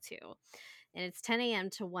to go to. And it's 10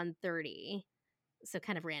 a.m. to 1:30. So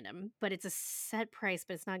kind of random, but it's a set price,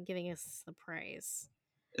 but it's not giving us the price.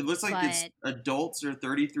 It looks like it's adults are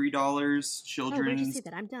 $33, children's. Oh, where'd you see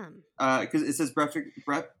that? I'm dumb. Because it says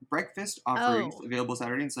breakfast offerings available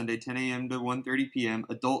Saturday and Sunday, 10 a.m. to 1:30 p.m.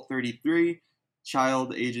 Adult 33,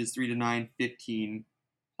 child ages 3 to 9, 15,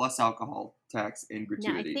 plus alcohol tax and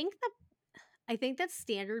gratuity. Now I think that's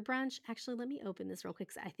standard brunch. Actually, let me open this real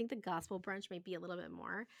quick. I think the gospel brunch may be a little bit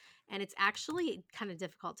more, and it's actually kind of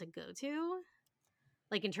difficult to go to,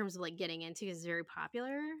 like in terms of like getting into. It's very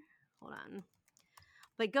popular. Hold on.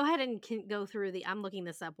 But go ahead and go through I'm looking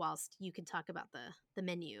this up whilst you can talk about the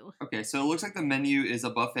menu. Okay, so it looks like the menu is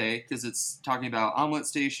a buffet because it's talking about omelet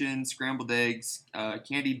station, scrambled eggs,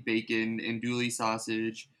 candied bacon, andouille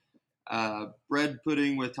sausage, bread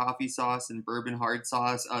pudding with toffee sauce and bourbon hard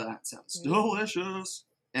sauce. Oh, that sounds delicious.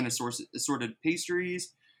 And assorted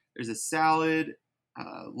pastries. There's a salad,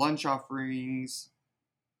 lunch offerings.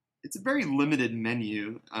 It's a very limited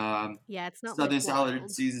menu. Yeah, it's not southern like salad,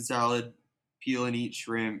 wild. seasoned salad, peel and eat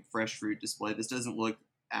shrimp, fresh fruit display. This doesn't look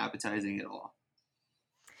appetizing at all.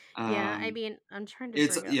 Yeah, I mean, I'm trying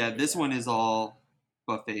to. This one is all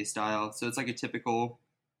buffet style, so it's like a typical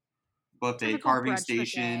buffet. Typical Carving brunch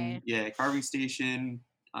station, buffet. yeah, carving station,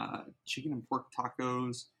 chicken and pork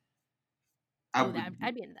tacos. I Oh, would.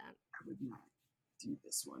 I'd be into that. I would not do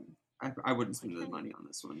this one. I wouldn't spend the Okay. money on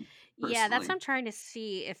this one Yeah, that's personally. what I'm trying to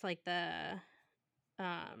see if like the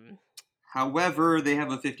um However, they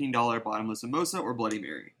have a $15 bottomless mimosa or Bloody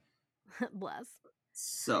Mary. bless.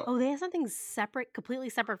 So Oh, they have something separate, completely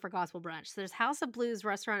separate for gospel brunch. So there's House of Blues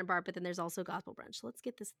restaurant and bar, but then there's also gospel brunch. Let's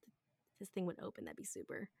get this. This thing would open. That'd be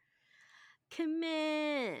super. Come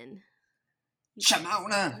in. You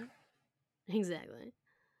Shamona. exactly.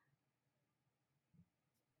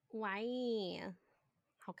 Why?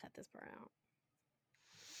 I'll cut this part out.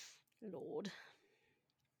 Lord.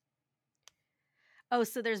 Oh,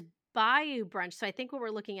 so there's Bayou brunch. So I think what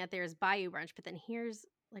we're looking at there is Bayou brunch, but then here's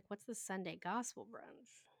like, what's the Sunday gospel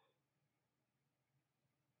brunch?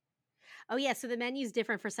 Oh yeah, so the menu's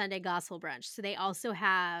different for Sunday gospel brunch. So they also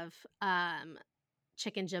have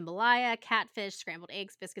chicken jambalaya, catfish, scrambled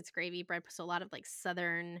eggs, biscuits, gravy, bread. So a lot of like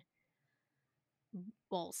southern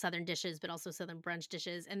dishes, but also southern brunch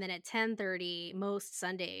dishes. And then at 10:30, most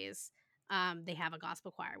Sundays, they have a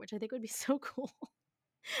gospel choir, which I think would be so cool.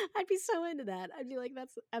 I'd be so into that. I'd be like,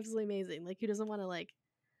 that's absolutely amazing. Like, who doesn't want to like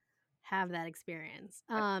have that experience?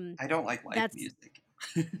 I don't like live That's music.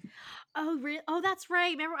 oh really? Oh, that's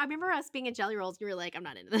right. I remember us being at Jelly Rolls. You were like, I'm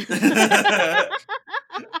not into this.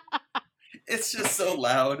 It's just so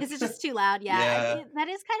loud. Is it just too loud? Yeah, Yeah. that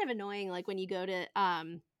is kind of annoying. Like when you go to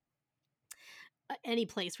any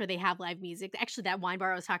place where they have live music. Actually, that wine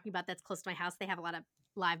bar I was talking about that's close to my house, they have a lot of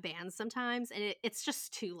live bands sometimes, and it's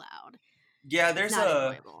just too loud. Yeah, It's there's not a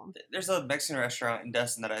enjoyable. there's a Mexican restaurant in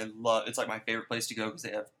Destin that I love. It's like my favorite place to go because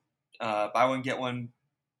they have buy one get one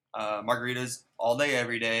margaritas all day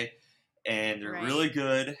every day, and they're Right. really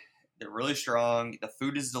good. They're really strong. The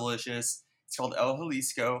food is delicious. It's called El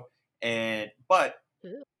Jalisco, but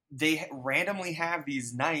Ooh. they randomly have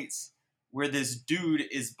these nights where this dude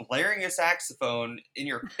is blaring a saxophone in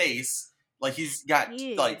your face. Like he's got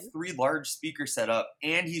like Jeez. 3 large speakers set up,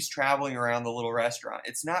 and he's traveling around the little restaurant.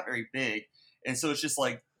 It's not very big, and so it's just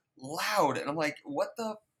like loud. And I'm like, what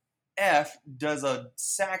the f does a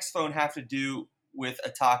saxophone have to do with a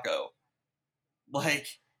taco? Like,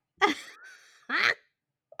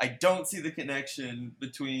 I don't see the connection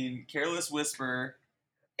between Careless Whisper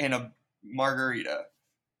and a margarita.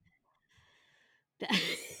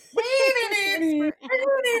 Whisper.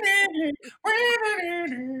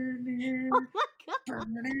 Oh my god,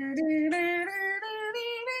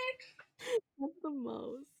 that's the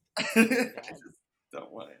most. I Oh my just god.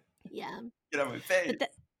 don't want it. Yeah, Get on my face. but that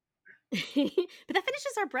but that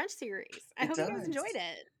finishes our brunch series. I It hope you guys does. enjoyed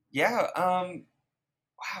it. Yeah.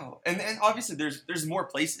 Wow. And obviously there's more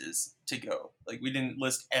places to go. Like we didn't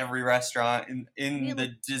list every restaurant in didn't the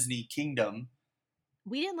Disney Kingdom.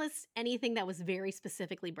 We didn't list anything that was very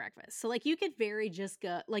specifically breakfast. So like you could very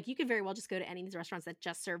well just go to any of these restaurants that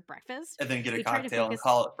just serve breakfast. And then get a We tried to cocktail and focus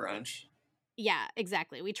call it brunch. Yeah,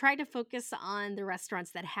 exactly. We tried to focus on the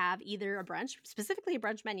restaurants that have either a brunch, specifically a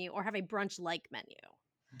brunch menu, or have a brunch-like menu.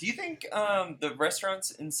 Do you think the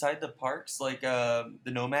restaurants inside the parks, like the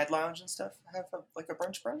Nomad Lounge and stuff, have a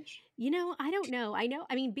brunch? I don't know.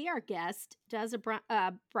 I mean, Be Our Guest does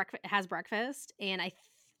has breakfast, and I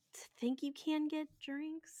think you can get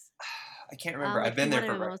drinks. I can't remember. Like I've been if you there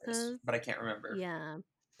want for mimosas. breakfast, but I can't remember. Yeah,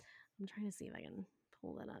 I'm trying to see if I can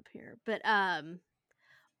pull that up here. But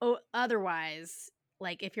otherwise,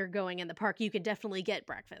 like if you're going in the park, you could definitely get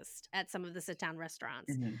breakfast at some of the sit-down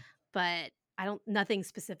restaurants. Mm-hmm. But nothing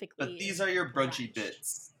specifically. But these are your brunchy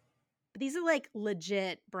bits. But these are like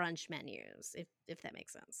legit brunch menus, if that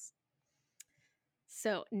makes sense.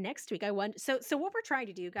 So next week so what we're trying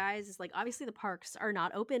to do, guys, is like obviously the parks are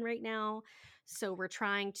not open right now. So we're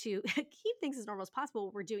trying to keep things as normal as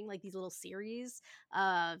possible. We're doing like these little series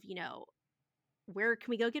of, where can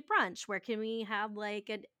we go get brunch? Where can we have like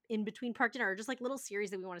an in-between park dinner? Or just like little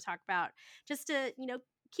series that we want to talk about just to,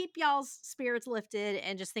 keep y'all's spirits lifted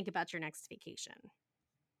and just think about your next vacation.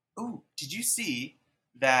 Ooh, did you see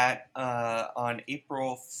that on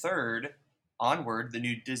April 3rd onward, the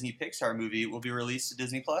new Disney Pixar movie will be released to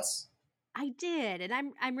Disney Plus? I did, and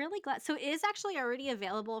I'm really glad. So it is actually already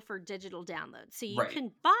available for digital download, so you Right.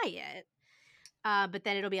 can buy it. But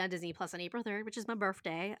then it'll be on Disney Plus on April 3rd, which is my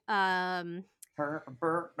birthday. Her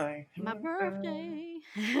birthday. My birthday.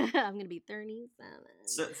 I'm gonna be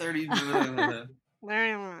 37. 30.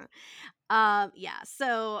 Yeah.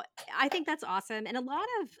 So I think that's awesome, and a lot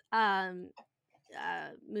of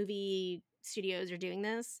movie studios are doing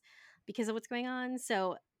this because of what's going on.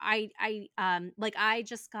 So I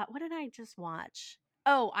just got, what did I just watch?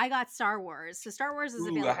 Oh, I got Star Wars. So Star Wars is Ooh,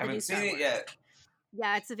 available. I haven't seen it yet.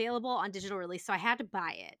 Yeah, it's available on digital release, so I had to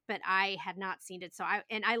buy it, but I had not seen it. So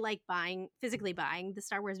I like physically buying the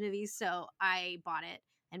Star Wars movies, so I bought it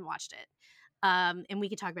and watched it. And we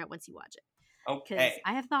can talk about it once you watch it because Okay.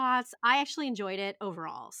 I have thoughts. I actually enjoyed it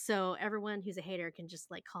overall, so everyone who's a hater can just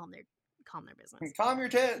like calm their business. Calm your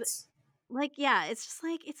tits. Like, yeah, it's just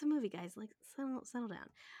like it's a movie, guys. Like, settle down.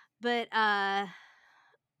 But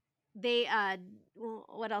they well,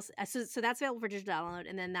 what else, so that's available for digital download,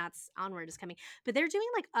 and then that's Onward is coming, but they're doing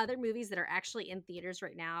like other movies that are actually in theaters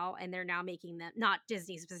right now, and they're now making them, not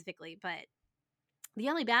Disney specifically, but the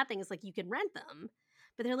only bad thing is like you can rent them,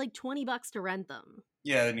 but they're like $20 to rent them.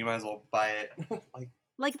 Yeah, then you might as well buy it.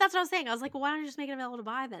 Like that's what I was saying. I was like, well, why don't you just make it available to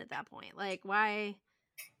buy then at that point? Like, why?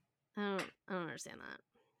 I don't understand that.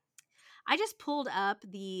 I just pulled up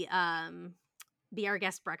the Be Our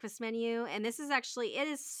Guest breakfast menu, and this is actually, it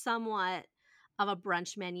is somewhat of a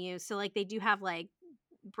brunch menu. So like they do have like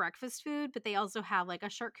breakfast food, but they also have like a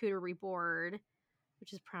charcuterie board,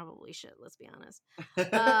 which is probably shit, let's be honest.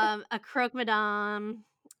 A croque madame,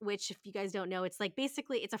 which if you guys don't know, it's like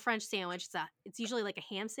basically it's a French sandwich. It's usually like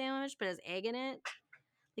a ham sandwich, but has egg in it.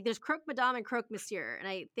 Like there's croque madame and croque monsieur, and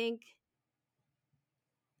I think,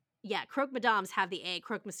 yeah, croque madames have the egg.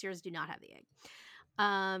 Croque monsieurs do not have the egg.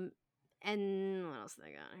 And what else do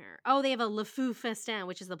they got here? Oh, they have a Le Fou Festin,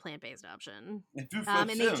 which is the plant-based option. And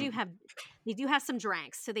they do have some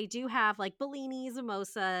drinks. So they do have like Bellinis,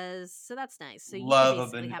 mimosas. So that's nice. So you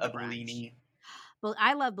Love can basically have a Bellini. Well,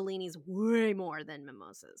 I love Bellinis way more than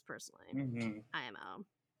mimosas, personally. Mm-hmm. IMO.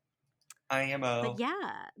 IMO. But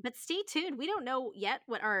yeah, but stay tuned. We don't know yet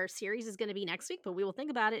what our series is going to be next week, but we will think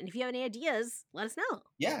about it. And if you have any ideas, let us know.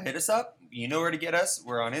 Yeah, hit us up. You know where to get us.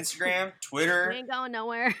 We're on Instagram, Twitter. We ain't going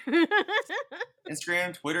nowhere.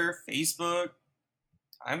 Instagram, Twitter, Facebook.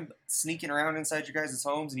 I'm sneaking around inside your guys'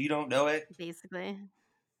 homes and you don't know it. Basically.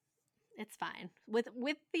 It's fine. With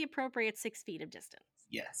the appropriate 6 feet of distance.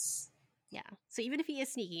 Yes. Yeah. So even if he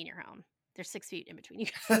is sneaking in your home, there's 6 feet in between you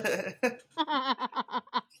guys.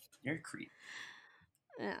 You're a creep.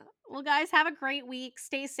 Yeah. Well, guys, have a great week.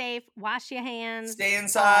 Stay safe. Wash your hands. Stay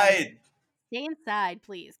inside. Stay inside,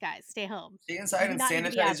 please, guys. Stay home. Stay inside and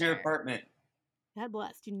sanitize your apartment. God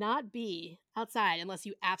bless. Do not be outside unless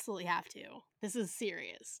you absolutely have to. This is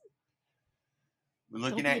serious. We're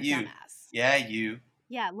looking at you. Dumbass. Yeah, you.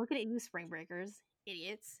 Yeah, looking at you, spring breakers.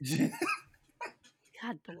 Idiots.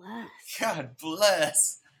 God bless. God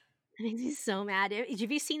bless. It makes me so mad.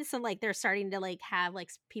 Have you seen some, like, they're starting to, like, have, like,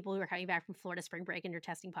 people who are coming back from Florida spring break and they're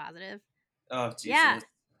testing positive? Oh, Jesus. Yeah.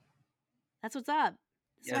 That's what's up.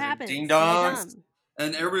 That's what happens. Ding dongs.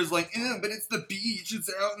 And everybody's like, but it's the beach.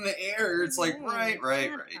 It's out in the air. It's like, right.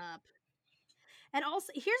 Up. And also,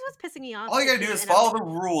 here's what's pissing me off. All you gotta do is follow the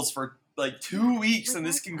rules for, like, 2 weeks and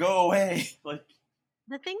this can go away. Like,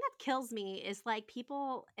 the thing that kills me is, like,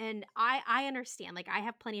 people, and I understand, like, I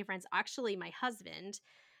have plenty of friends. Actually, my husband,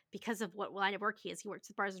 because of what line of work he is, he works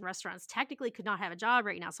at bars and restaurants, technically could not have a job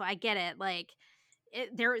right now. So I get it. Like,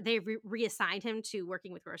 they've reassigned him to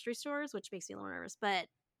working with grocery stores, which makes me a little nervous, but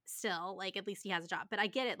still, like, at least he has a job. But I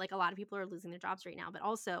get it. Like, a lot of people are losing their jobs right now, but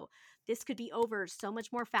also this could be over so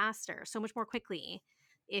much more faster, so much more quickly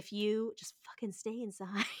if you just fucking stay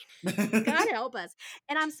inside. God help us.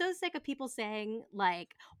 And I'm so sick of people saying,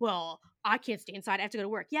 like, well, I can't stay inside, I have to go to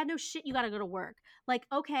work. Yeah, no shit, you gotta go to work. Like,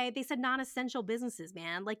 okay, they said non-essential businesses,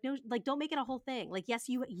 man. Like, no, like, don't make it a whole thing. Like, yes,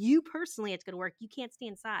 you personally have to go to work. You can't stay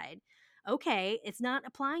inside. Okay, it's not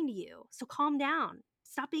applying to you. So calm down.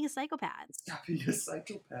 Stop being a psychopath. Stop being a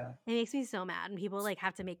psychopath. It makes me so mad when people, like,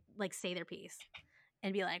 have to say their piece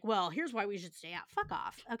and be like, well, here's why we should stay out. Fuck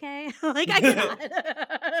off, okay? Like, I cannot.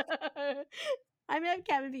 I'm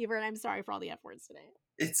Kevin Beaver, and I'm sorry for all the F words today.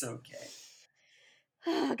 It's okay.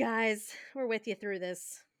 Oh, guys, we're with you through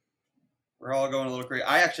this. We're all going a little crazy.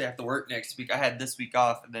 I actually have to work next week. I had this week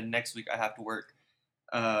off, and then next week I have to work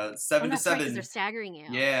 7 to 7. Right, 'cause they're staggering you.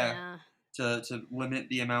 Yeah. To limit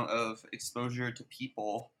the amount of exposure to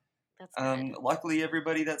people. That's good. Luckily,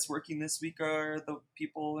 everybody that's working this week are the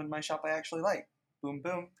people in my shop I actually like. Boom,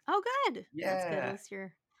 boom. Oh, good. Yeah. That's good. At least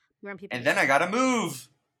you're on people. And then I gotta move.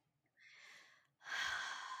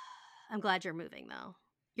 I'm glad you're moving, though.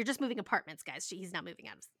 You're just moving apartments, guys. He's not moving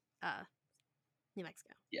out of New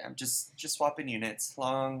Mexico. Yeah, I'm just swapping units.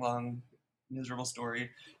 Long, miserable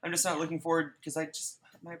story. I'm just not looking forward because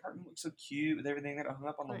my apartment looks so cute with everything that I hung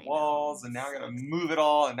up on the walls, and now I gotta move it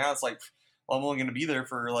all, and now it's like, well, I'm only gonna be there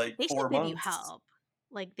for like 4 months. They should give you help.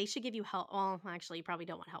 Like, they should give you help. Well, actually, you probably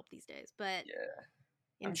don't want help these days, but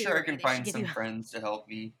yeah, I'm sure I can find some friends to help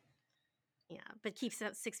me. Yeah, but keep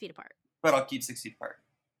 6 feet apart. But I'll keep 6 feet apart.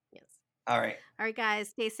 Yes. All right. All right, guys.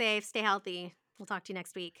 Stay safe. Stay healthy. We'll talk to you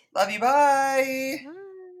next week. Love you. Bye.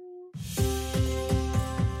 Bye.